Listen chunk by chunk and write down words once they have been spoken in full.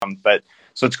But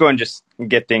so let's go and just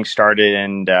get things started,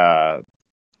 and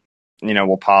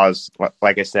we'll pause,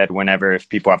 like I said, whenever if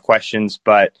people have questions.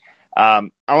 But I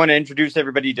want to introduce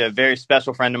everybody to a very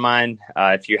special friend of mine.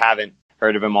 If you haven't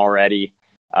heard of him already,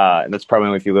 that's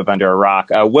probably if you live under a rock.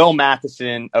 Will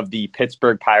Matthiessen of the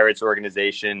Pittsburgh Pirates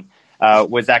organization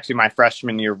was actually my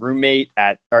freshman year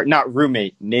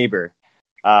neighbor.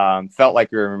 Felt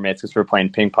like we were roommates because we were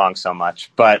playing ping pong so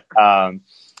much. But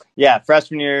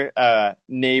freshman year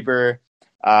neighbor.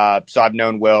 So I've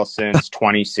known Will since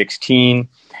 2016.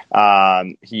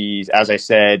 He's, as I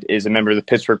said, is a member of the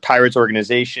Pittsburgh Pirates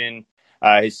organization.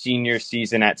 His senior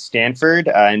season at Stanford,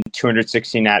 in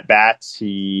 216 at-bats,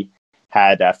 he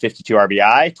had 52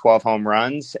 RBI, 12 home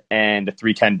runs, and a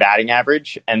 .310 batting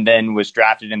average, and then was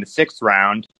drafted in the 6th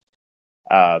round,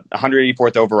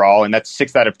 184th overall, and that's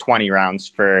 6 out of 20 rounds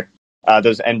for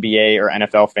those NBA or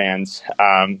NFL fans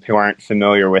who aren't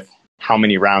familiar with how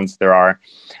many rounds there are.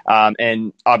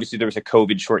 And obviously there was a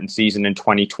COVID-shortened season in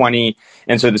 2020,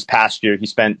 and so this past year he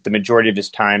spent the majority of his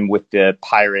time with the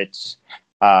Pirates'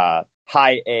 high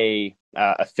A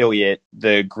affiliate,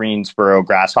 the Greensboro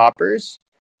Grasshoppers.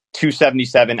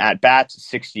 277 at-bats,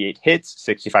 68 hits,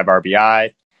 65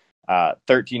 RBI,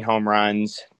 13 home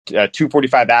runs,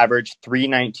 245 average,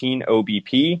 319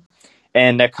 OBP,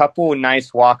 and a couple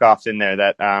nice walk-offs in there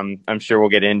that I'm sure we'll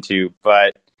get into.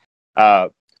 But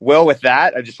Will, with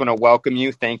that, I just want to welcome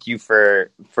you. Thank you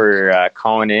for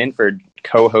calling in, for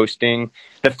co-hosting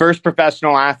the first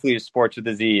professional athlete of Sports with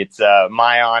a Z. It's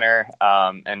my honor,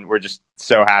 and we're just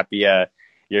so happy you're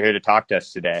here to talk to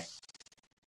us today.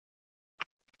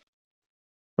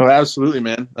 Oh, absolutely,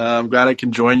 man. I'm glad I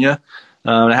can join you.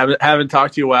 I haven't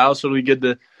talked to you in a while, so it'll be good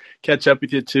to catch up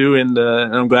with you too, and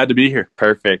I'm glad to be here.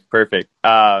 Perfect.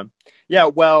 Well,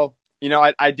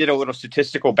 I did a little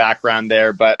statistical background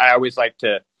there, but I always like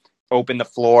to open the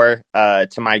floor to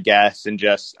my guests and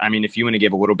just, if you want to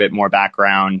give a little bit more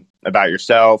background about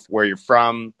yourself, where you're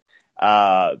from,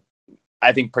 I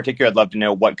think particularly I'd love to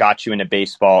know what got you into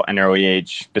baseball at an early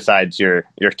age besides your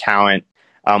talent.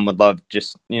 Would love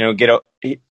just, get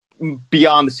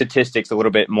beyond the statistics a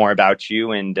little bit more about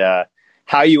you and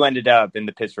how you ended up in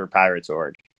the Pittsburgh Pirates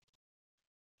org.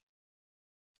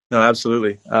 No,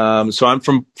 absolutely. So I'm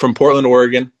from Portland,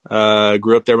 Oregon.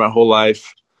 Grew up there my whole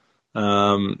life.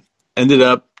 Ended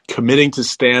up committing to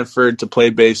Stanford to play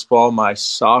baseball my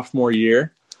sophomore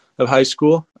year of high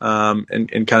school, and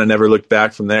kind of never looked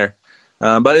back from there.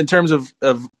 But in terms of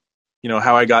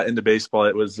how I got into baseball,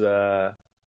 it was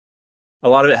a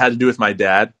lot of it had to do with my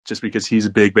dad, just because he's a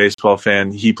big baseball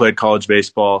fan. He played college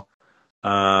baseball,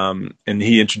 and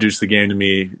he introduced the game to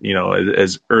me,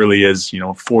 as early as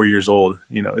 4 years old,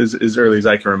 as early as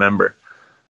I can remember.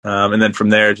 And then from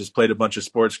there, just played a bunch of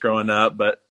sports growing up,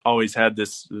 but always had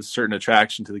this certain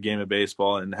attraction to the game of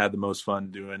baseball and had the most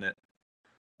fun doing it.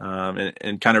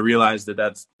 And kind of realized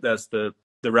that's the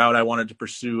route I wanted to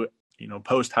pursue,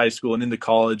 post high school and into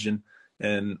college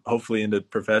and hopefully into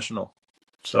professional.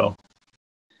 So.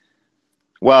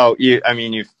 Well,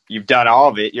 you've done all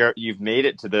of it. You've made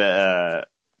it to the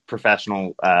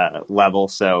professional level,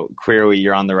 so clearly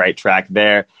you're on the right track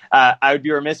there. I would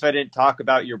be remiss if I didn't talk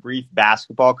about your brief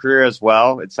basketball career as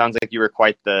well. It sounds like you were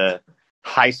quite the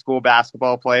high school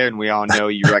basketball player, and we all know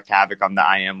you wreaked havoc on the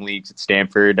IM leagues at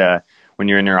Stanford when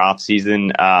you're in your off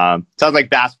season. Sounds like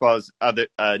basketball is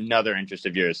another interest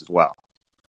of yours as well.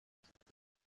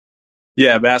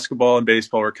 Yeah, basketball and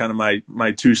baseball were kind of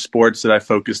my two sports that I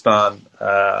focused on,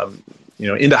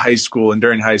 into high school and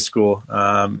during high school.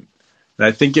 And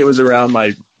I think it was around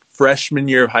my freshman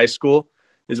year of high school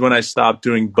is when I stopped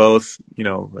doing both,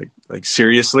 like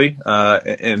seriously,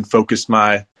 and focused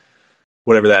my,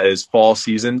 whatever that is, fall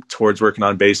season towards working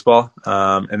on baseball.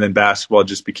 And then basketball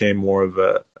just became more of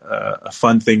a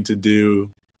fun thing to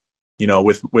do,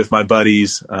 with my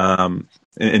buddies, and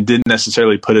didn't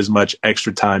necessarily put as much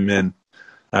extra time in.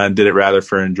 And did it rather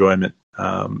for enjoyment.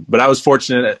 But I was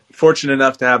fortunate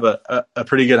enough to have a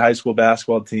pretty good high school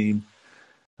basketball team.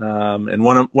 And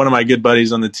one of my good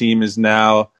buddies on the team is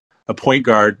now a point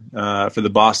guard for the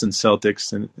Boston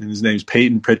Celtics, and his name's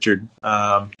Peyton Pritchard.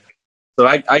 So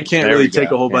I can't really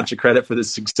take a whole bunch of credit for this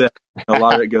success. A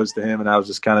lot of it goes to him, and I was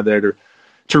just kind of there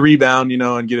to rebound,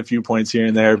 and get a few points here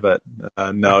and there. But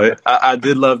no, I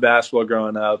did love basketball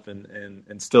growing up,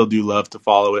 and still do love to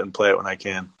follow it and play it when I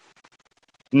can.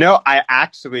 No, I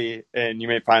actually, and you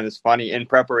may find this funny, in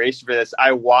preparation for this,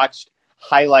 I watched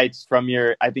highlights from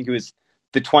I think it was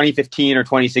the 2015 or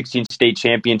 2016 state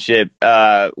championship,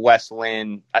 West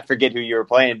Lynn. I forget who you were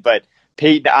playing, but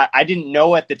Peyton, I didn't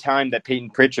know at the time that Peyton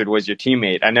Pritchard was your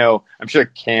teammate. I'm sure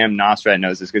Cam Nosrat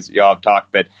knows this because y'all have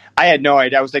talked, but I had no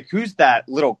idea. I was like, who's that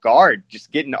little guard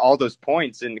just getting all those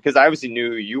points? And because I obviously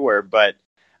knew who you were, but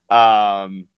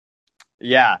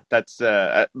yeah,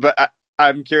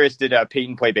 I'm curious, did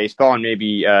Peyton play baseball and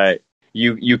maybe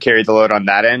you carried the load on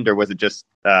that end, or was it just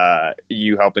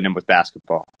you helping him with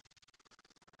basketball?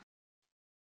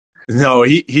 No,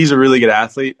 he's a really good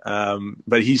athlete,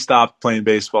 but he stopped playing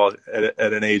baseball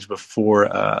at an age before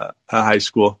high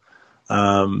school.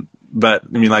 But I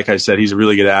mean, like I said, he's a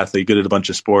really good athlete, good at a bunch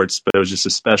of sports, but it was just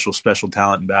a special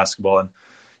talent in basketball. And,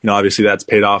 obviously that's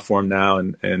paid off for him now.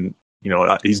 And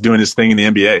he's doing his thing in the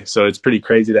NBA. So it's pretty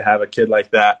crazy to have a kid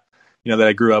like that, that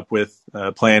I grew up with,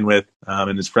 playing with,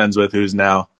 and is friends with, who's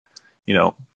now,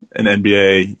 an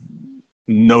NBA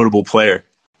notable player.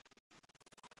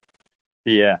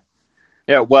 Yeah.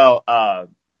 Yeah. Well,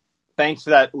 thanks for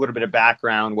that little bit of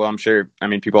background. Well,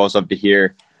 people also love to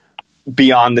hear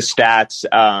beyond the stats.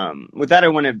 With that, I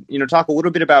want to, talk a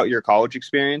little bit about your college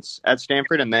experience at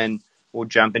Stanford, and then we'll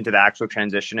jump into the actual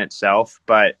transition itself.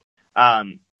 But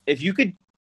if you could,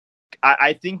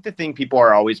 I think the thing people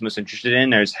are always most interested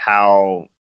in is how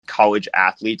college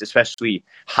athletes, especially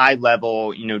high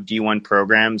level, D1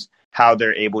 programs, how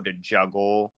they're able to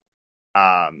juggle,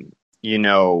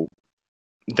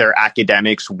 their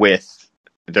academics with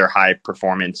their high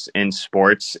performance in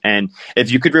sports. And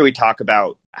if you could really talk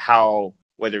about how,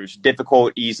 whether it was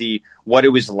difficult, easy, what it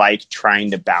was like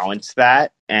trying to balance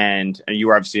that. And you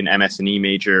were obviously an MS&E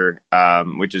major,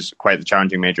 which is quite the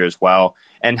challenging major as well,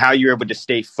 and how you were able to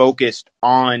stay focused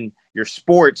on your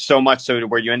sport so much so to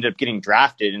where you ended up getting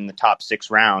drafted in the top 6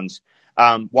 rounds,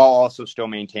 while also still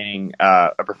maintaining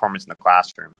a performance in the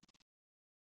classroom.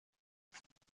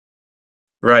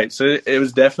 Right. So it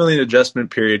was definitely an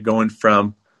adjustment period going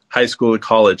from high school to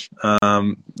college,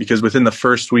 because within the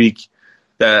first week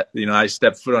that, I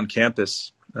stepped foot on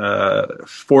campus,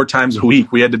 4 times a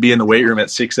week, we had to be in the weight room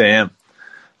at 6 a.m.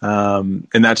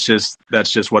 And that's just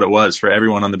what it was for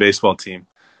everyone on the baseball team.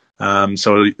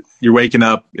 So you're waking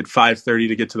up at 5:30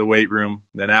 to get to the weight room.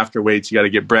 Then after weights, you got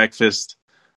to get breakfast,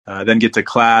 then get to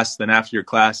class. Then after your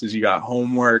classes, you got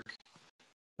homework.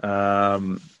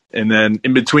 And then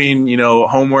in between,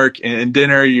 homework and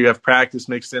dinner, you have practice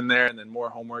mixed in there, and then more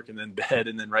homework, and then bed,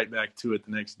 and then right back to it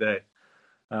the next day.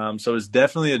 So it's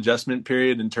definitely an adjustment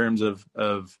period in terms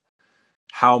of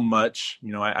how much,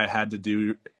 I had to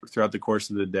do throughout the course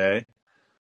of the day.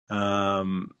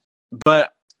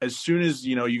 But as soon as,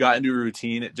 you got into a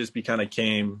routine, it just kind of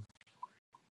came,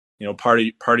 part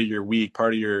of your week,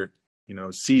 part of your,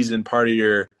 season, part of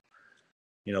your,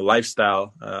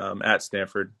 lifestyle at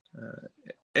Stanford.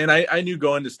 And I knew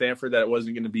going to Stanford that it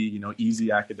wasn't going to be,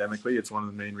 easy academically. It's one of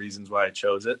the main reasons why I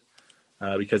chose it,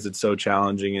 because it's so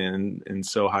challenging and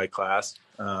so high class.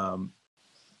 But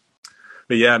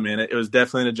yeah, man, it was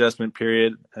definitely an adjustment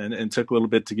period and took a little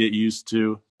bit to get used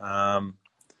to.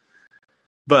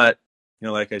 But,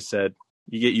 like I said,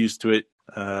 you get used to it,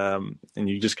 and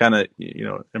you just kind of,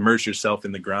 immerse yourself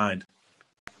in the grind.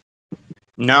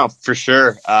 No, for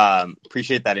sure.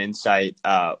 Appreciate that insight.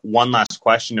 One last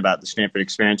question about the Stanford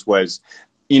experience was,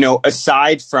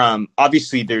 aside from,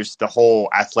 obviously there's the whole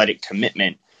athletic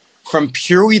commitment, from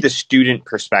purely the student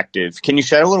perspective, can you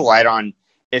shed a little light on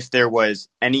if there was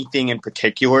anything in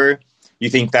particular you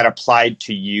think that applied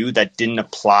to you that didn't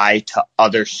apply to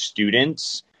other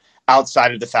students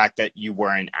outside of the fact that you were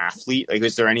an athlete? Like,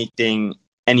 is there any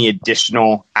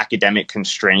additional academic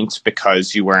constraints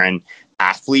because you were an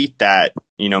athlete that,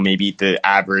 maybe the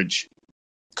average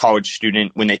college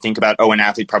student, when they think about, an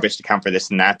athlete probably has to count for this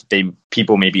and that,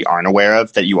 people maybe aren't aware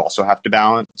of that you also have to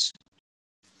balance?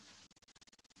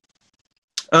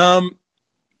 A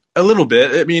little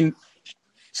bit. I mean,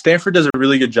 Stanford does a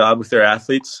really good job with their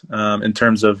athletes, in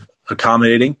terms of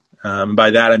accommodating. By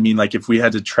that, I mean, like, if we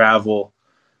had to travel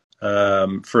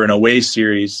for an away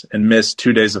series and miss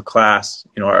 2 days of class,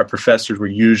 our professors were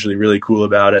usually really cool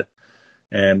about it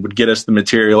and would get us the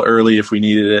material early if we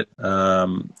needed it,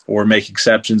 or make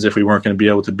exceptions if we weren't going to be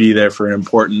able to be there for an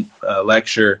important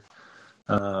lecture.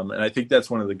 And I think that's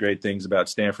one of the great things about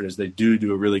Stanford is they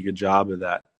do a really good job of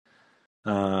that.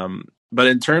 But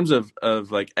in terms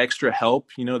of like extra help,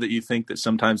 that you think that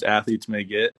sometimes athletes may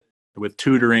get with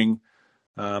tutoring,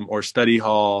 or study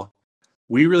hall,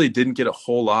 we really didn't get a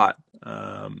whole lot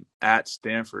at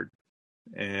Stanford.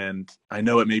 And I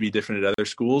know it may be different at other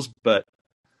schools, but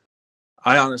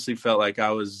I honestly felt like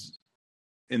I was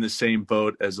in the same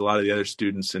boat as a lot of the other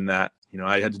students in that,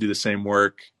 I had to do the same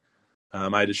work.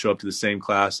 I had to show up to the same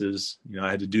classes.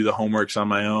 I had to do the homeworks on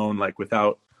my own, like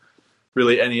without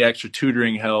really any extra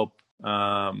tutoring help.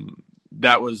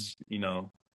 that was,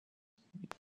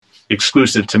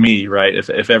 exclusive to me, right?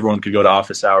 If everyone could go to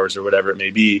office hours or whatever it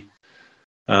may be,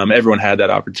 everyone had that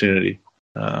opportunity.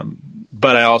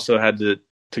 But I also had to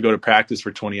go to practice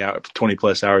for 20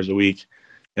 plus hours a week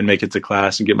and make it to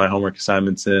class and get my homework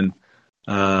assignments in.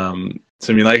 So,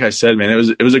 I mean, like I said, man,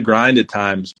 it was a grind at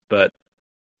times, but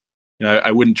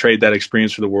I wouldn't trade that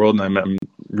experience for the world. And I'm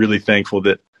really thankful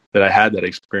that I had that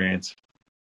experience.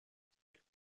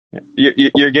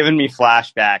 You're giving me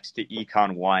flashbacks to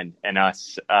Econ 1 and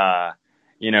us,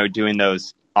 doing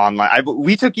those online.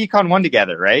 We took Econ 1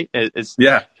 together, right?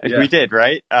 Yeah. We did,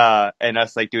 right? And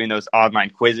us like doing those online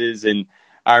quizzes. And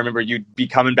I remember you'd be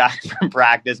coming back from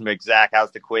practice and be like, Zach,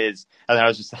 how's the quiz? And then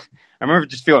I remember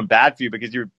just feeling bad for you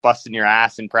because you were busting your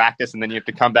ass in practice and then you have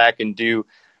to come back and do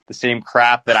the same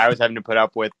crap that I was having to put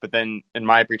up with. But then in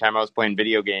my free time, I was playing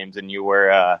video games and you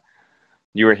were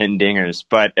hitting dingers.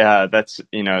 But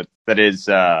that is,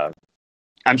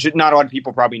 I'm sure not a lot of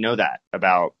people probably know that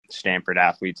about Stanford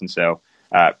athletes. And so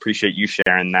appreciate you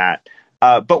sharing that.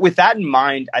 But with that in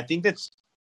mind, I think that's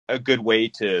a good way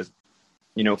to,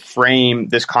 frame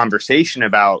this conversation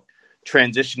about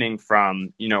transitioning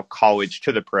from, college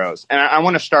to the pros. And I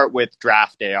want to start with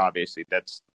draft day, obviously.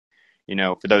 That's,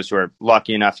 for those who are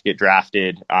lucky enough to get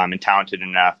drafted and talented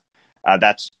enough,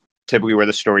 that's typically where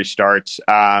the story starts.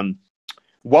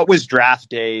 What was draft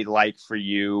day like for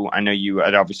you? I know you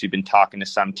had obviously been talking to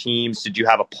some teams. Did you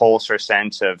have a pulse or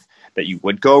sense of that you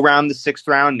would go around the 6th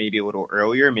round, maybe a little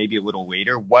earlier, maybe a little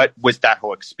later? What was that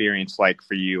whole experience like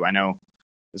for you? I know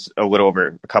it's a little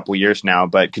over a couple of years now,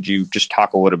 but could you just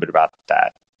talk a little bit about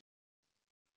that?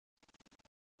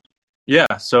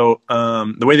 Yeah. So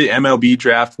the way the MLB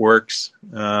draft works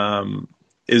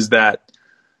is that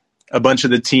a bunch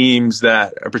of the teams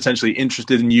that are potentially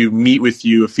interested in you meet with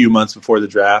you a few months before the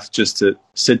draft just to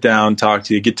sit down, talk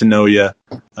to you, get to know you,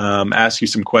 ask you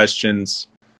some questions,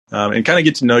 and kind of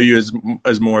get to know you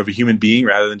as more of a human being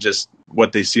rather than just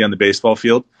what they see on the baseball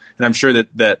field. And I'm sure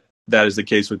that is the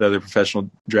case with other professional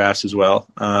drafts as well.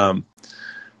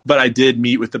 But I did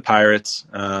meet with the Pirates,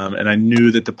 and I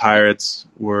knew that the Pirates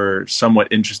were somewhat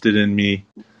interested in me.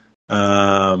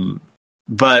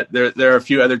 But there are a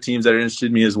few other teams that are interested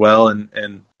in me as well.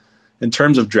 And in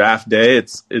terms of draft day,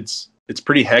 it's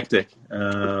pretty hectic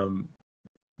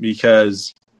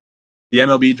because the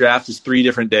MLB draft is 3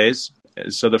 different days.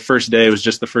 So the first day was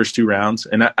just the first 2 rounds.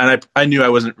 And I knew I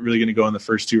wasn't really going to go in the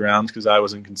first 2 rounds because I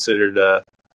wasn't considered a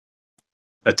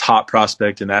top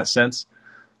prospect in that sense.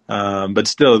 But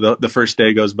still, the first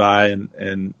day goes by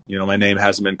and my name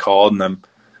hasn't been called. And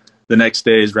the next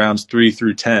day is rounds 3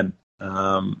 through 10.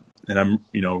 And I'm,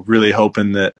 really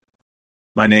hoping that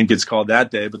my name gets called that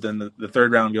day. But then the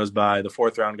 3rd round goes by, the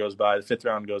 4th round goes by, the 5th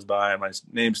round goes by, and my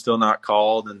name's still not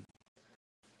called. And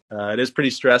it is pretty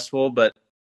stressful, but,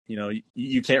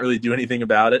 you can't really do anything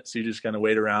about it. So you just kind of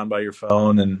wait around by your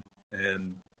phone.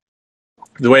 And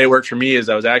the way it worked for me is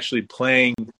I was actually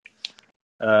playing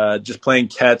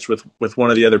catch with one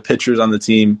of the other pitchers on the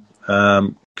team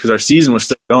because our season was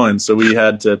still going. So we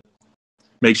had to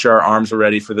make sure our arms were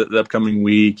ready for the upcoming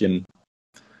week. And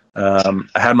I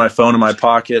had my phone in my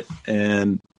pocket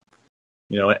and,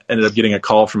 ended up getting a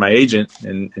call from my agent.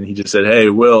 And he just said, "Hey,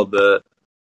 Will, the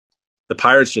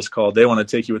Pirates just called. They want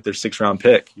to take you with their 6th round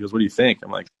pick." He goes, "What do you think?"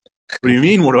 I'm like, "What do you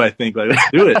mean? What do I think? Like,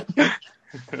 let's do it."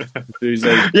 So he's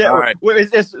like, "Yeah, all right."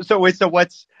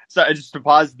 So just to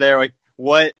pause there, like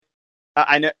what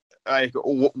I know. Like,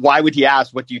 why would he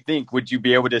ask? What do you think? Would you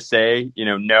be able to say,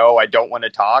 no, I don't want to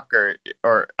talk,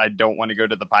 or I don't want to go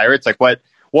to the Pirates? Like, what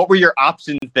were your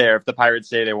options there if the Pirates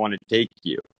say they want to take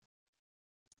you?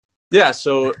 Yeah.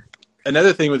 So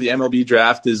another thing with the MLB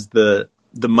draft is the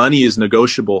money is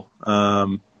negotiable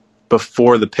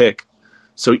before the pick.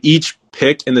 So each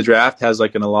pick in the draft has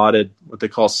like an allotted what they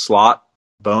call slot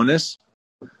bonus,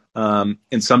 and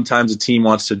sometimes a team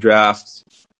wants to draft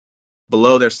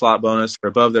below their slot bonus or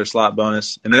above their slot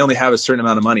bonus, and they only have a certain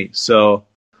amount of money. So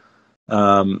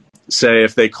say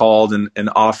if they called and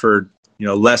offered,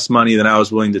 less money than I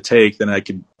was willing to take, then I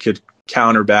could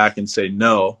counter back and say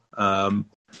no. And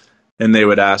they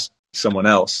would ask someone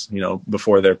else,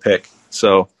 before their pick.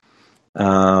 So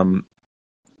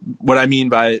what I mean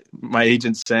by my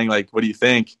agent saying like, "What do you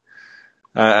think?"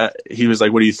 He was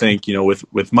like, "What do you think,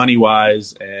 with money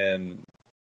wise and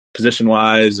position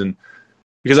wise?" And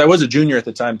because I was a junior at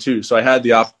the time too, so I had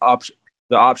the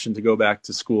option to go back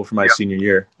to school for my senior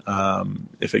year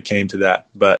if it came to that.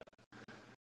 But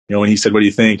when he said, "What do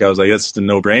you think?" I was like, "That's just a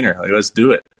no-brainer. Like, let's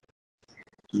do it."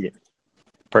 Yeah.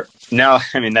 No,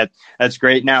 I mean that's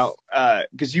great. Now,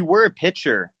 because you were a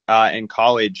pitcher in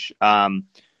college,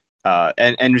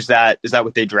 And is that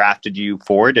what they drafted you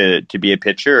for, to be a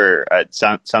pitcher? Or it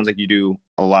sounds like you do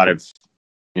a lot of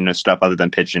stuff other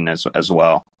than pitching as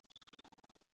well.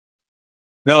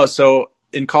 No, so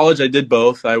in college I did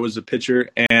both. I was a pitcher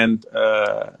and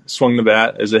swung the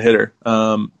bat as a hitter.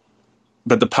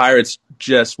 But the Pirates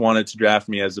just wanted to draft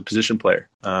me as a position player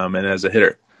and as a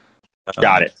hitter.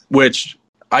 Got it. Which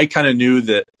I kind of knew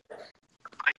that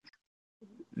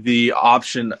the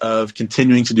option of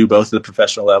continuing to do both at the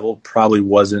professional level probably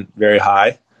wasn't very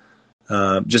high.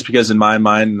 Just because in my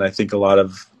mind, and I think a lot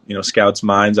of scouts'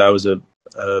 minds, I was a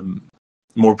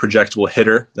more projectable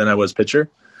hitter than I was pitcher.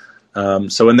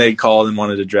 So when they called and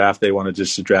wanted to draft, they wanted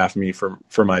just to draft me for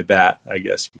my bat, I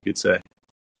guess you could say.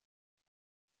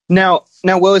 Now,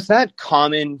 Will, is that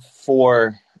common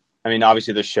for? I mean,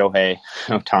 obviously there's Shohei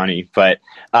Ohtani, but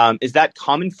is that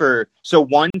common for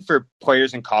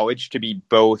players in college to be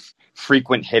both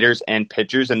frequent hitters and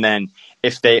pitchers, and then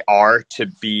if they are to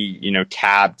be,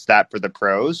 tabbed that for the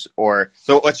pros? Or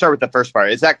so let's start with the first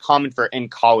part. Is that common for in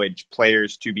college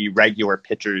players to be regular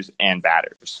pitchers and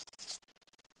batters?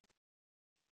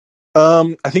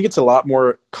 I think it's a lot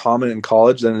more common in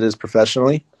college than it is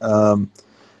professionally,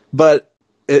 but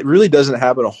it really doesn't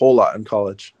happen a whole lot in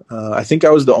college. I think I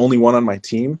was the only one on my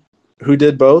team who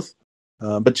did both,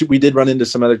 but we did run into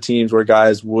some other teams where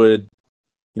guys would,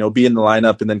 be in the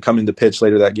lineup and then come into pitch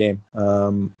later that game.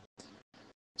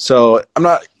 So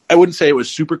I wouldn't say it was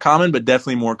super common, but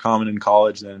definitely more common in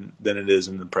college than it is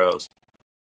in the pros.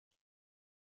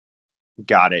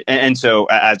 Got it. And so,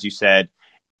 as you said,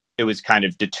 it was kind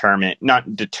of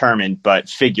not determined, but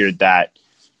figured that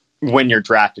when you're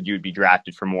drafted, you would be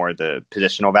drafted for more of the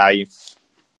positional value.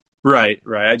 Right.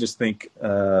 I just think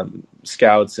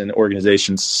scouts and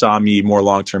organizations saw me more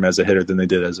long-term as a hitter than they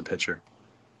did as a pitcher.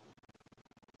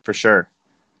 For sure.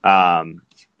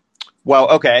 Well,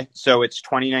 okay. So it's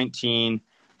 2019,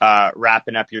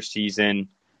 wrapping up your season.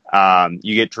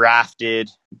 You get drafted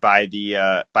by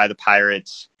the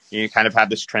Pirates. You kind of have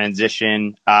this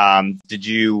transition. Did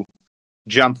you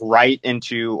jump right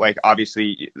into,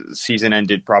 obviously season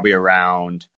ended probably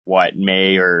around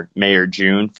May or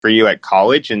June for you at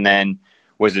college, and then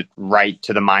was it right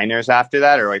to the minors after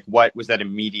that, or what was that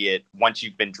immediate, once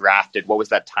you've been drafted, what was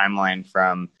that timeline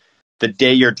from the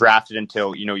day you're drafted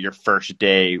until your first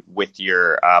day with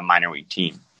your minor league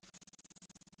team?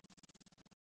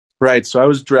 Right. So I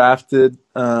was drafted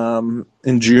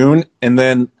in June, and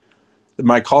then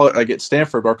my college, at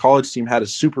Stanford, our college team had a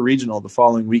super regional the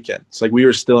following weekend. It's we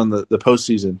were still in the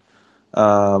postseason,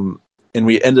 and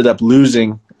we ended up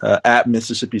losing at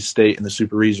Mississippi State in the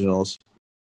super regionals.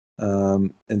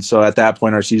 And so at that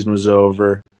point, our season was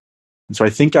over. And so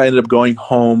I think I ended up going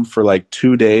home for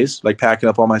 2 days, packing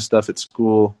up all my stuff at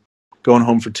school, going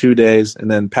home for 2 days,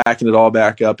 and then packing it all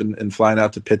back up and flying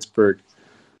out to Pittsburgh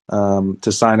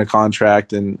to sign a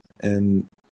contract. And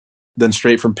then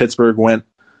straight from Pittsburgh went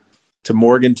to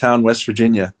Morgantown, West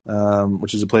Virginia,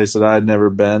 which is a place that I had never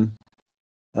been,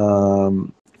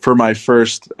 for my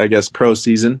first, pro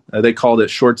season. They called it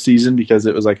short season because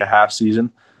it was a half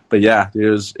season. But yeah,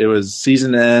 it was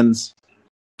season ends.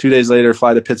 2 days later,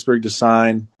 fly to Pittsburgh to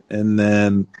sign, and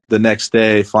then the next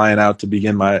day flying out to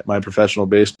begin my professional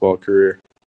baseball career.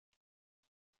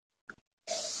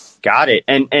 Got it.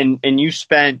 And you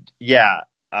spent,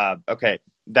 okay,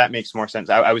 that makes more sense.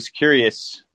 I was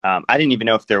curious. I didn't even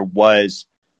know if there was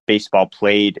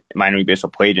minor league baseball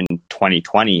played in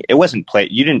 2020. It wasn't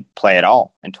played. You didn't play at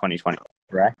all in 2020,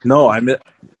 correct? No, I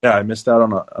missed out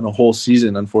on a whole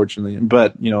season, unfortunately.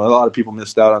 But a lot of people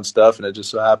missed out on stuff, and it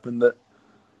just so happened that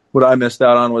what I missed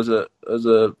out on was a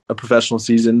professional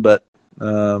season. But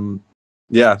that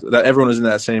everyone was in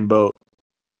that same boat.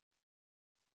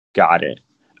 Got it.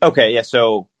 Okay, yeah.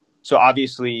 So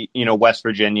obviously, West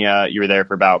Virginia, you were there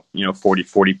for about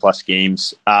 40 plus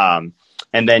games, and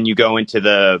then you go into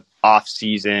the off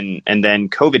season, and then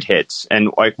COVID hits. And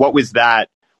what was that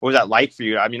like for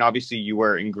you? I mean, obviously, you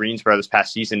were in Greensboro this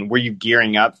past season. Were you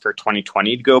gearing up for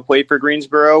 2020 to go play for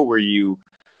Greensboro? Were you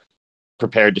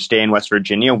prepared to stay in West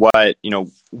Virginia? What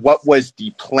was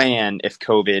the plan if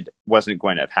COVID wasn't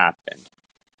going to have happened?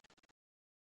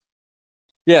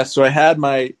 Yeah, so I had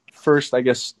my first,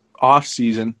 off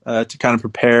season to kind of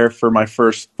prepare for my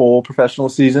first full professional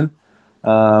season.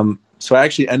 So I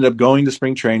actually ended up going to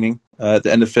spring training at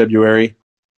the end of February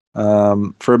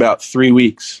for about 3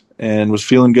 weeks and was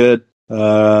feeling good.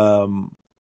 Was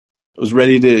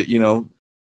ready to,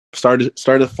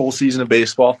 start a full season of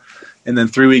baseball. And then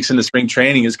 3 weeks into spring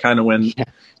training is kind of when,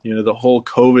 the whole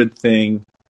COVID thing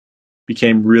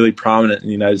became really prominent in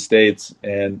the United States.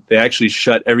 And they actually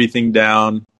shut everything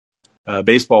down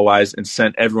baseball-wise and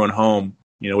sent everyone home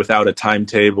without a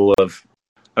timetable of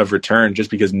return,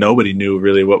 just because nobody knew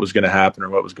really what was going to happen or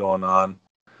what was going on.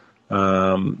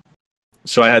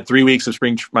 So I had 3 weeks of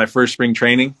my first spring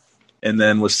training, and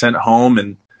then was sent home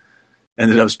and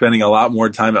ended up spending a lot more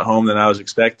time at home than I was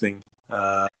expecting,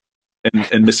 and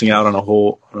missing out on a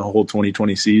whole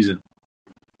 2020 season.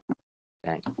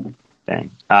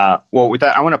 Dang. Well, with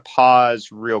that, I want to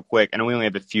pause real quick. I know we only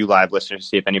have a few live listeners to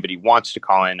see if anybody wants to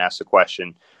call in and ask a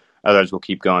question. Otherwise, we'll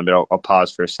keep going, but I'll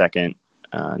pause for a second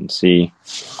and see.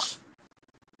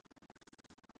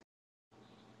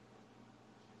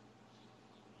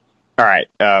 All right,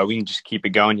 we can just keep it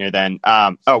going here then.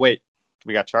 Oh, wait,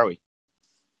 we got Charlie.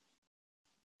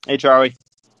 Hey, Charlie.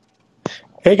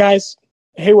 Hey, guys.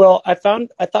 Hey, Will. I thought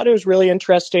it was really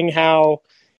interesting how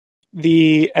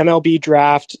the MLB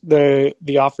draft, the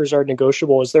offers are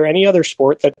negotiable. Is there any other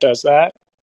sport that does that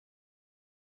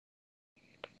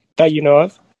you know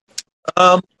of?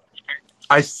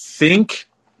 I think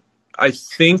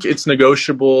it's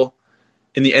negotiable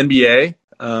in the NBA,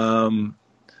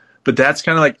 but that's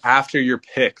kind of like after you're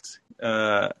picked,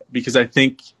 because I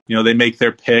think they make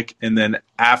their pick and then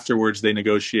afterwards they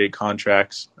negotiate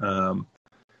contracts. And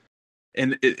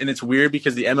it's weird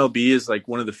because the MLB is like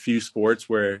one of the few sports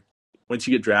where once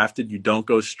you get drafted, you don't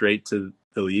go straight to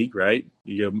the league, right?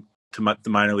 You go to the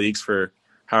minor leagues for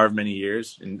however many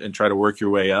years and try to work your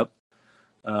way up.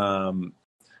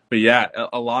 But yeah,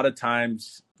 a lot of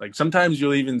times, like sometimes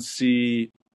you'll even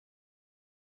see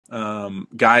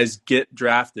guys get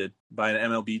drafted by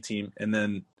an MLB team and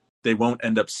then they won't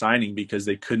end up signing because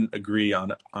they couldn't agree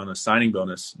on a signing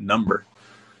bonus number.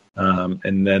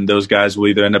 And then those guys will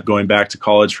either end up going back to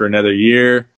college for another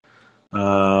year,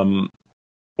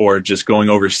 or just going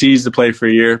overseas to play for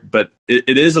a year. But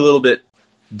it is a little bit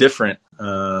different,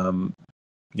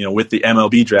 with the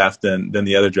MLB draft than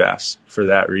the other drafts for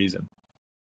that reason.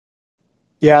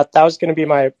 Yeah, that was going to be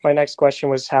my next question,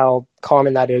 was how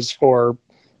common that is for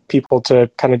people to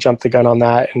kind of jump the gun on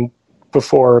that and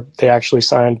before they actually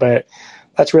sign. But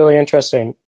that's really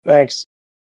interesting. Thanks.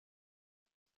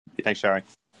 Thanks, Charlie.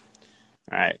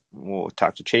 All right, we'll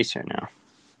talk to Chase here now.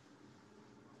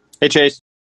 Hey, Chase.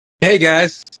 Hey,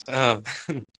 guys.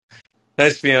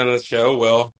 Nice to be on the show,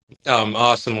 Will.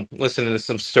 Awesome listening to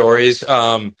some stories.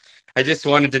 I just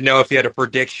wanted to know if you had a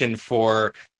prediction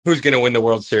for who's going to win the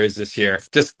World Series this year.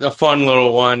 Just a fun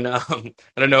little one. I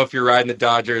don't know if you're riding the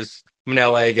Dodgers. I'm an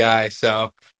LA guy,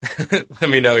 so let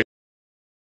me know.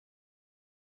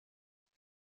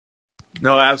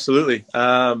 No, absolutely.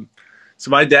 So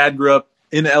my dad grew up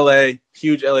in LA,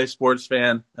 huge LA sports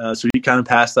fan. So he kind of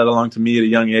passed that along to me at a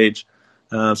young age.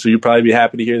 So you'd probably be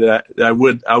happy to hear that I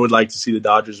would like to see the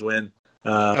Dodgers win.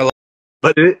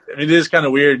 But it is kind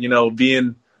of weird,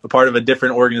 being a part of a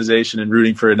different organization and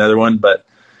rooting for another one. But,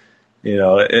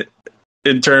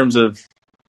 in terms of,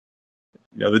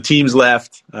 the teams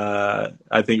left, I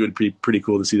think it would be pretty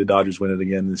cool to see the Dodgers win it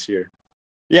again this year.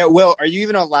 Yeah, Will, are you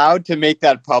even allowed to make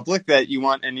that public that you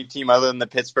want any team other than the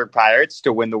Pittsburgh Pirates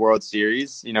to win the World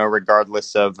Series,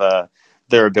 regardless of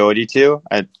their ability to?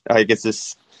 I guess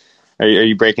this... Are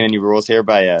you breaking any rules here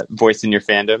by voicing your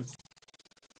fandom?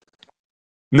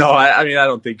 No, I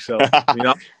don't think so.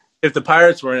 If the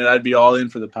Pirates were in it, I'd be all in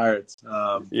for the Pirates.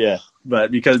 Yeah.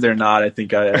 But because they're not, I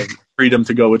think I have freedom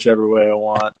to go whichever way I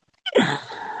want.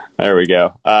 There we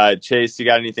go. Chase, you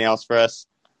got anything else for us?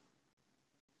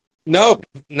 No.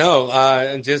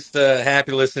 I'm just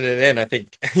happy listening in. I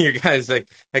think you guys, I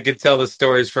could tell the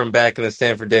stories from back in the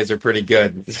Stanford days are pretty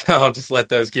good. So I'll just let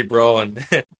those keep rolling.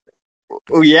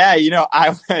 Oh, yeah.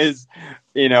 I was,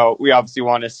 we obviously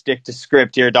want to stick to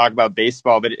script here, talk about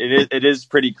baseball, but it is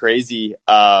pretty crazy.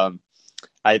 I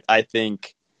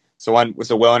think so.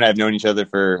 Will and I have known each other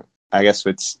for, I guess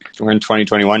we're in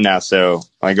 2021 now. So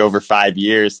like over 5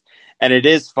 years. And it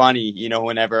is funny,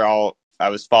 whenever I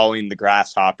was following the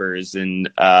Grasshoppers and,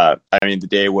 the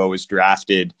day Will was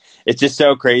drafted, it's just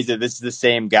so crazy. This is the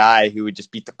same guy who would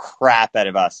just beat the crap out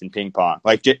of us in ping pong.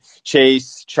 Like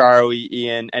Chase, Charlie,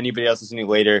 Ian, anybody else listening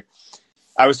later.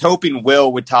 I was hoping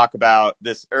Will would talk about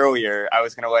this earlier. I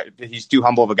was going to he's too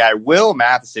humble of a guy. Will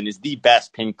Matthiessen is the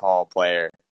best ping pong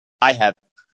player I have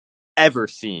ever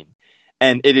seen.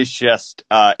 And it is just,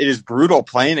 it is brutal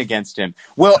playing against him.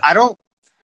 Will, I don't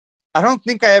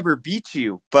think I ever beat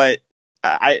you, but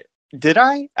I did.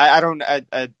 I don't.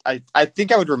 I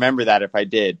think I would remember that if I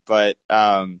did. But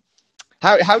how'd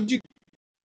you?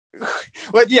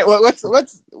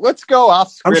 Let's go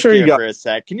off script here for a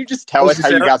sec. Can you just tell us how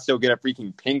you got so good at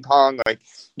freaking ping pong? Like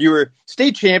you were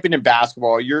state champion in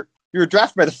basketball. You were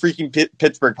drafted by the freaking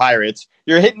Pittsburgh Pirates.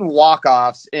 You're hitting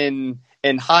walk-offs in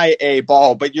high A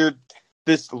ball, but you're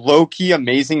this low key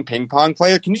amazing ping pong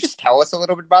player. Can you just tell us a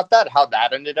little bit about that? How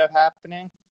that ended up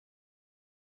happening?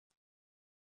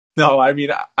 No, I mean,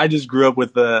 I just grew up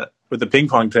with the ping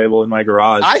pong table in my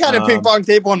garage. I had a ping pong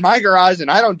table in my garage,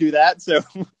 and I don't do that. So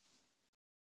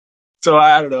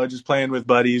I don't know, just playing with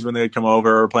buddies when they'd come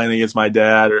over, or playing against my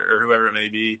dad or whoever it may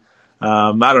be.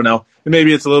 I don't know.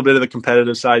 Maybe it's a little bit of the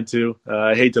competitive side too.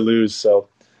 I hate to lose, so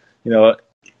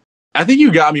I think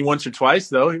you got me once or twice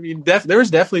though. I mean, there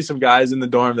was definitely some guys in the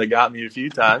dorm that got me a few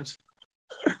times.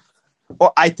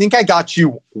 Well, I think I got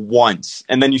you once,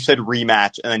 and then you said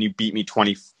rematch, and then you beat me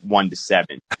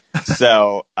 21-7.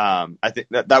 So I think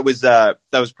that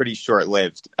was pretty short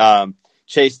lived.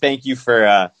 Chase, thank you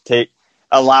for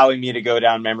allowing me to go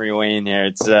down memory lane here.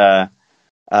 It's I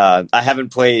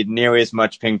haven't played nearly as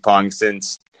much ping pong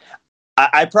since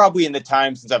I probably in the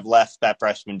time since I've left that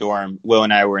freshman dorm. Will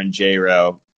and I were in J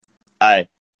row. The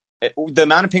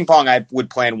amount of ping pong I would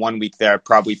play in 1 week there, I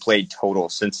probably played total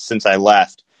since I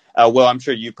left. Will, I'm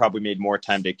sure you probably made more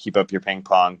time to keep up your ping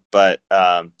pong, but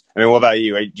I mean, what about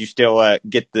you? Do you still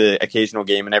get the occasional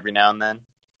game in every now and then?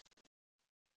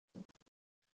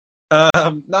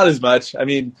 Not as much. I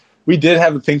mean, we did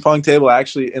have a ping pong table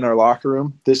actually in our locker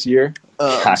room this year.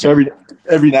 So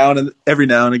every now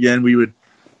and again, we would,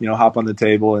 hop on the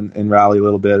table and rally a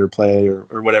little bit or play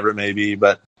or whatever it may be.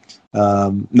 But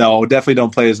no, definitely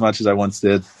don't play as much as I once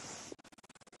did.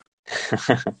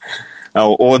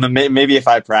 Oh, well, then maybe if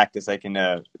I practice, I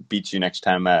can beat you next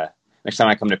time. Next time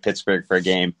I come to Pittsburgh for a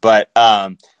game. But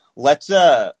let's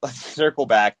circle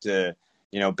back to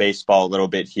baseball a little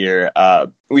bit here.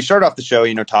 We started off the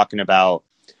show, talking about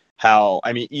how,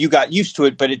 I mean, you got used to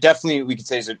it, but it definitely, we could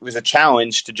say, it was a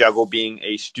challenge to juggle being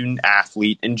a student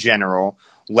athlete in general,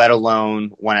 let alone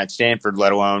one at Stanford,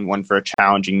 let alone one for a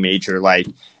challenging major like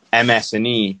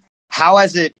MS&E. How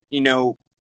has it,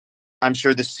 I'm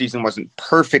sure this season wasn't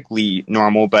perfectly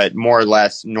normal, but more or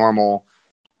less normal.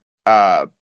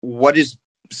 What is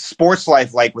sports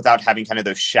life like without having kind of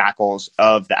those shackles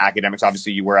of the academics?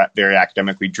 Obviously, you were very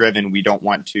academically driven. We don't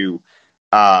want to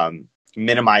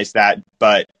minimize that,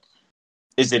 but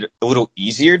is it a little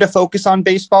easier to focus on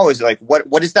baseball? Is it like,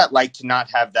 what is that like to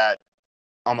not have that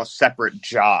almost separate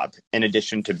job in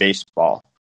addition to baseball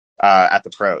at the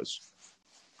pros?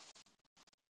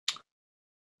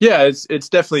 Yeah, it's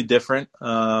definitely different.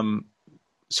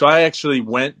 So I actually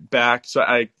went back. So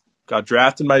I got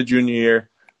drafted my junior year,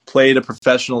 played a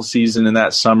professional season in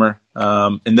that summer,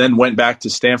 and then went back to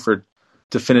Stanford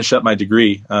to finish up my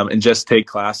degree and just take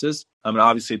classes. And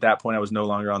obviously at that point I was no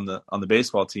longer on the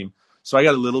baseball team, so I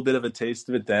got a little bit of a taste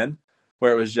of it then,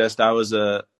 where it was just I was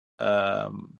a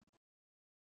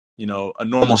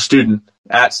normal student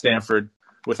at Stanford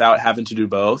without having to do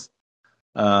both.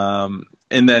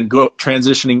 And then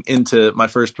transitioning into my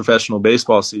first professional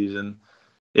baseball season,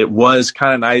 it was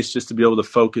kind of nice just to be able to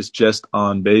focus just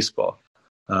on baseball,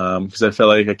 because I felt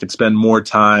like I could spend more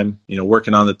time,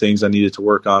 working on the things I needed to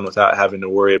work on without having to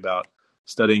worry about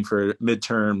studying for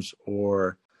midterms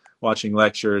or watching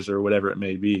lectures or whatever it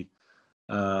may be.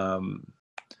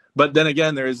 But then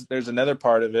again, there's another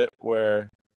part of it where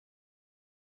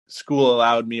school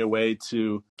allowed me a way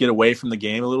to get away from the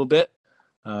game a little bit.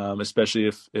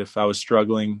 Especially if I was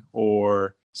struggling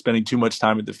or spending too much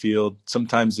time at the field.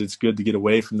 Sometimes it's good to get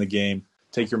away from the game,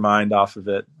 take your mind off of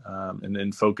it, and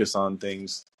then focus on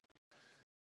things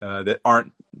that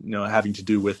aren't, having to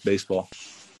do with baseball.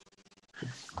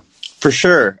 For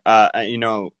sure.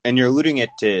 And you're alluding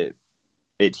to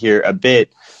it here a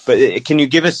bit, but can you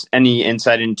give us any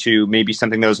insight into maybe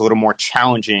something that was a little more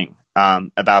challenging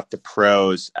about the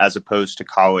pros as opposed to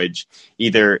college?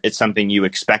 Either it's something you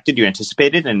expected, you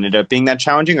anticipated, and ended up being that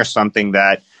challenging, or something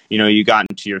that, you got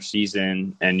into your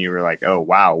season and you were like, oh,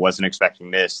 wow, wasn't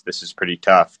expecting this. This is pretty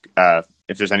tough.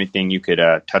 If there's anything you could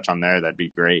touch on there, that'd be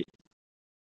great.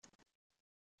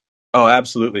 Oh,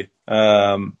 absolutely.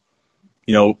 Pro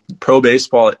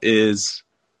baseball is,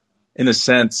 in a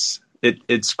sense,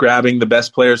 it's grabbing the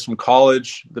best players from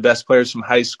college, the best players from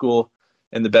high school,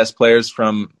 and the best players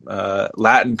from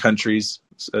Latin countries,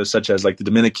 such as like the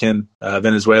Dominican,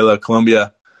 Venezuela,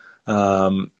 Colombia,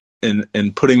 and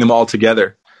putting them all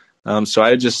together. So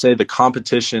I would just say the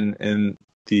competition and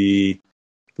the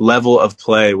level of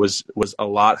play was a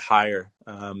lot higher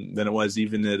than it was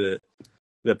even at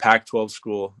the Pac-12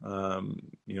 school,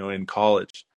 in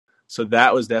college. So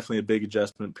that was definitely a big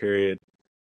adjustment period,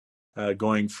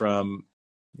 going from,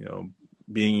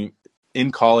 being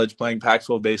in college playing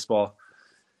Pac-12 baseball.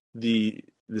 The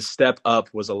step up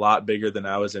was a lot bigger than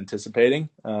I was anticipating,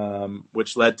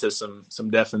 which led to some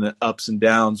definite ups and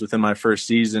downs within my first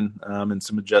season, and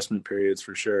some adjustment periods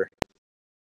for sure.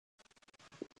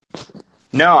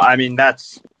 No,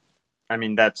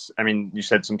 you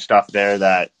said some stuff there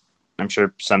that I'm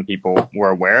sure some people were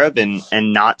aware of and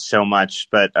not so much,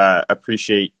 but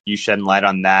appreciate you shedding light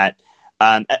on that.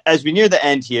 As we near the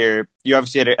end here, you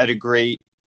obviously had a great,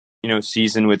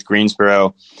 season with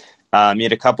Greensboro. You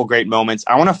had a couple great moments.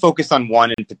 I want to focus on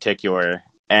one in particular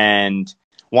and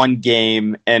one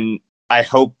game, and I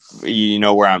hope you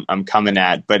know where I'm coming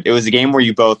at. But it was a game where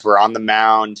you both were on the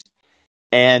mound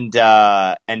and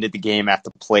ended the game at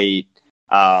the plate.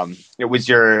 It was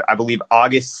your, I believe,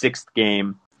 August 6th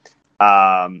game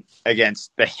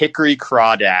against the Hickory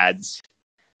Crawdads.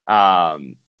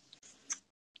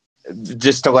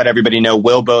 Just to let everybody know,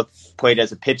 Will both played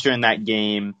as a pitcher in that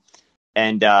game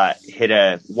and hit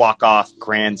a walk-off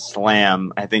grand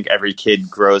slam. I think every kid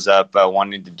grows up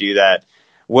wanting to do that.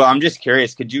 Well, I'm just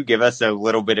curious, could you give us a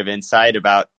little bit of insight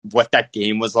about what that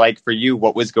game was like for you,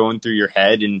 what was going through your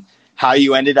head, and how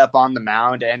you ended up on the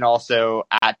mound and also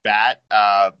at bat,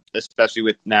 especially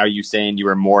with now you saying you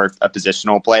were more a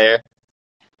positional player?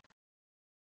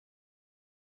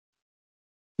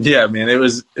 Yeah, man, it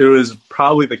was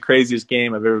probably the craziest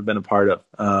game I've ever been a part of.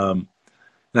 And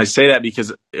I say that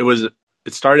because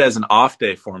it started as an off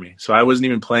day for me, so I wasn't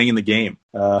even playing in the game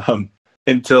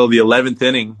until the 11th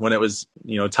inning when it was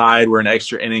tied. We're in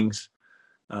extra innings,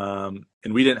 and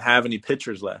we didn't have any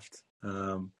pitchers left.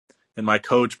 And my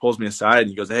coach pulls me aside and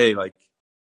he goes, "Hey, like,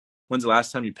 when's the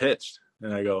last time you pitched?"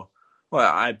 And I go,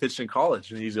 "Well, I pitched in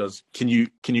college." And he goes, "Can you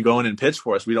go in and pitch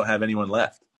for us? We don't have anyone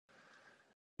left."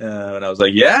 And I was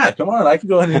like, "Yeah, come on, I can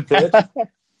go in and pitch."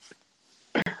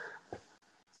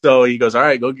 So he goes, "All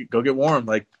right, go get warm.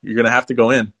 Like, you're gonna have to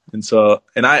go in." And so,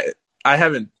 and I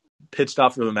haven't pitched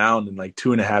off of a mound in like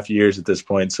 2.5 years at this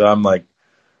point. So I'm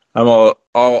all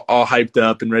hyped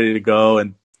up and ready to go.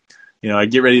 And I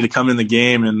get ready to come in the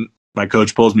game, and my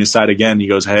coach pulls me aside again. He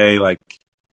goes, "Hey, like,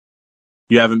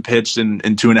 you haven't pitched in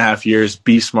 2.5 years.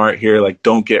 Be smart here. Like,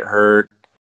 don't get hurt.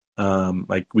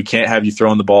 Like, we can't have you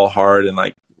throwing the ball hard and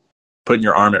like putting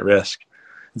your arm at risk."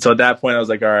 And so at that point, I was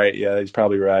like, all right, yeah, he's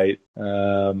probably right.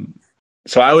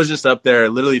 So I was just up there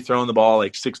literally throwing the ball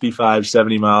like 65,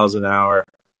 70 miles an hour,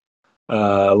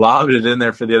 lobbed it in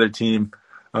there for the other team,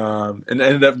 and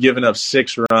ended up giving up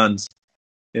 6 runs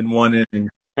in one inning,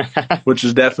 which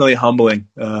is definitely humbling,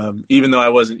 even though I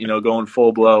wasn't, going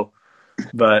full blow.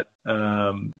 But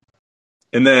and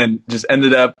then just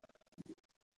ended up,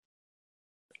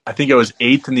 I think I was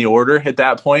 8th in the order at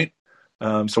that point.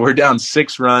 So we're down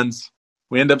 6 runs.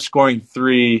 We end up scoring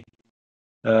 3.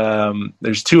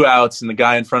 There's 2 outs, and the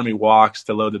guy in front of me walks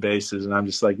to load the bases, and I'm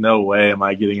just like, no way am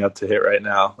I getting up to hit right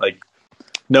now. Like,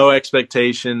 no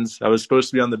expectations. I was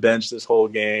supposed to be on the bench this whole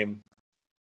game.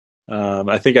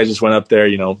 I think I just went up there,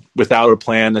 without a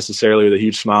plan necessarily, with a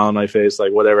huge smile on my face,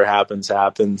 like, whatever happens,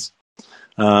 happens.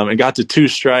 And got to 2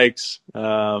 strikes,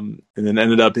 and then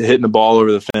ended up hitting the ball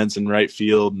over the fence in right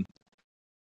field,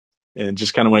 and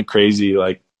just kind of went crazy,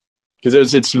 like,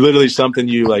 because it's literally something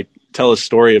you like tell a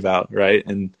story about, right?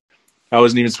 And I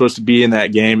wasn't even supposed to be in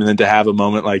that game, and then to have a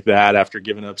moment like that after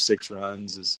giving up 6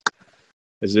 runs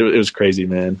it was crazy,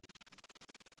 man.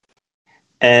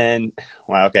 And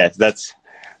wow, okay, that's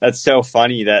so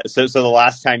funny. So the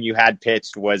last time you had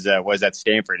pitched was at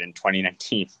Stanford in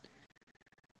 2019.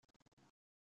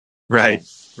 Right.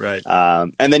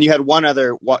 And then you had one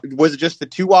other. Was it just the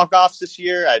 2 walk-offs this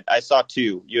year? I saw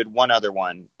 2. You had one other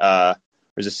one.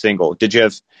 Was a single. Did you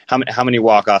have how many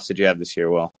walk-offs did you have this year,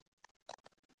 Will?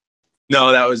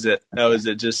 No, that was it.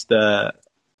 Just the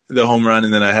home run,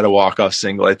 and then I had a walk-off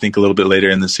single, I think, a little bit later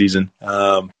in the season.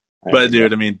 But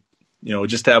dude, I mean,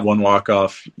 just to have one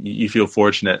walk-off, you feel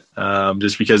fortunate,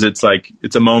 just because it's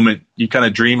a moment you kind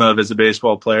of dream of as a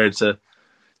baseball player to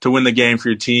win the game for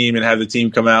your team and have the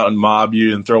team come out and mob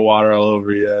you and throw water all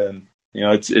over you, and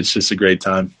it's just a great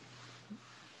time.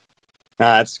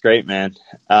 That's great, man.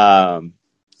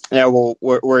 Yeah, well,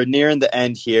 we're nearing the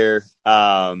end here.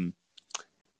 Last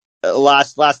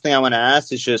thing I want to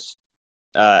ask is just,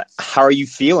 how are you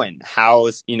feeling?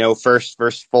 How's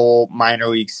first full minor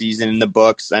league season in the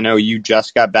books? I know you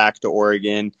just got back to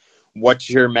Oregon. What's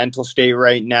your mental state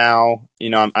right now?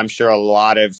 I'm sure a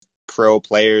lot of pro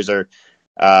players could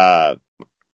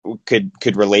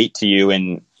relate to you,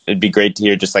 and it'd be great to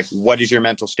hear just like, what is your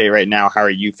mental state right now? How are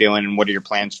you feeling, and what are your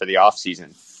plans for the off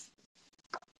season?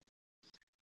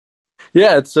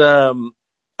 Yeah, it's I'm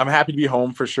happy to be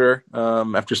home for sure.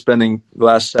 After spending the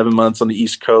last 7 months on the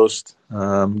East Coast,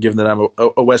 given that I'm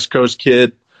a West Coast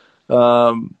kid,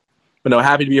 but no,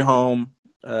 happy to be home.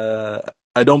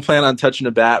 I don't plan on touching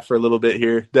a bat for a little bit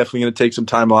here. Definitely going to take some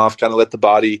time off, kind of let the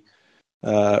body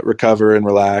recover and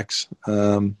relax.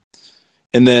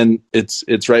 and then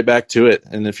it's right back to it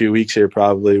in a few weeks here,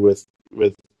 probably with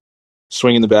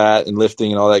swinging the bat and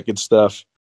lifting and all that good stuff.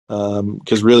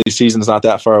 Because really, season's not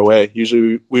that far away.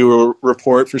 Usually, we will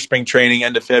report for spring training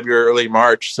end of February, early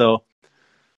March. So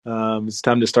it's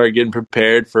time to start getting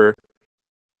prepared for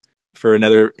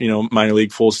another minor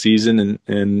league full season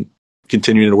and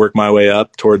continuing to work my way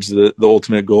up towards the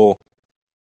ultimate goal.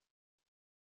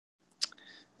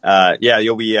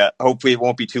 You'll be. Hopefully, it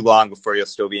won't be too long before you'll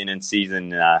still be in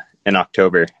season in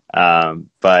October.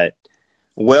 But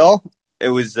Will, it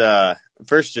was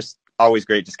first just always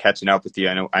great just catching up with you.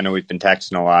 I know we've been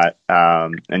texting a lot,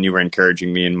 and you were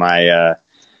encouraging me in my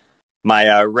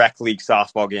rec league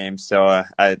softball game. So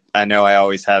I know I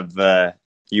always have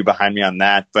you behind me on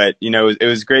that. But it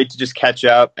was great to just catch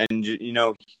up and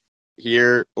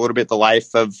hear a little bit the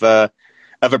life of a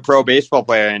pro baseball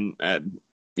player, and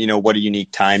what a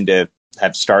unique time to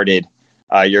have started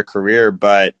your career.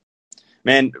 But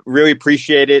man, really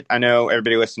appreciate it. I know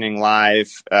everybody listening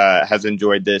live has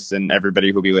enjoyed this, and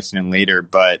everybody who'll be listening later.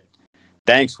 But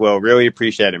thanks, Will. Really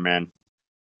appreciate it, man.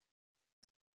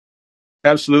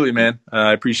 Absolutely, man.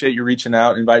 I appreciate you reaching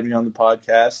out, inviting me on the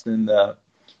podcast, and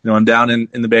I'm down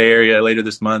in the Bay Area later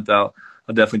this month. I'll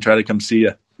definitely try to come see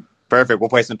you. Perfect. We'll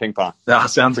play some ping pong.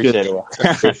 Sounds appreciate good. It, Will.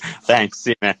 Thanks.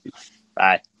 See you, man.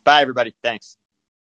 Bye, everybody. Thanks.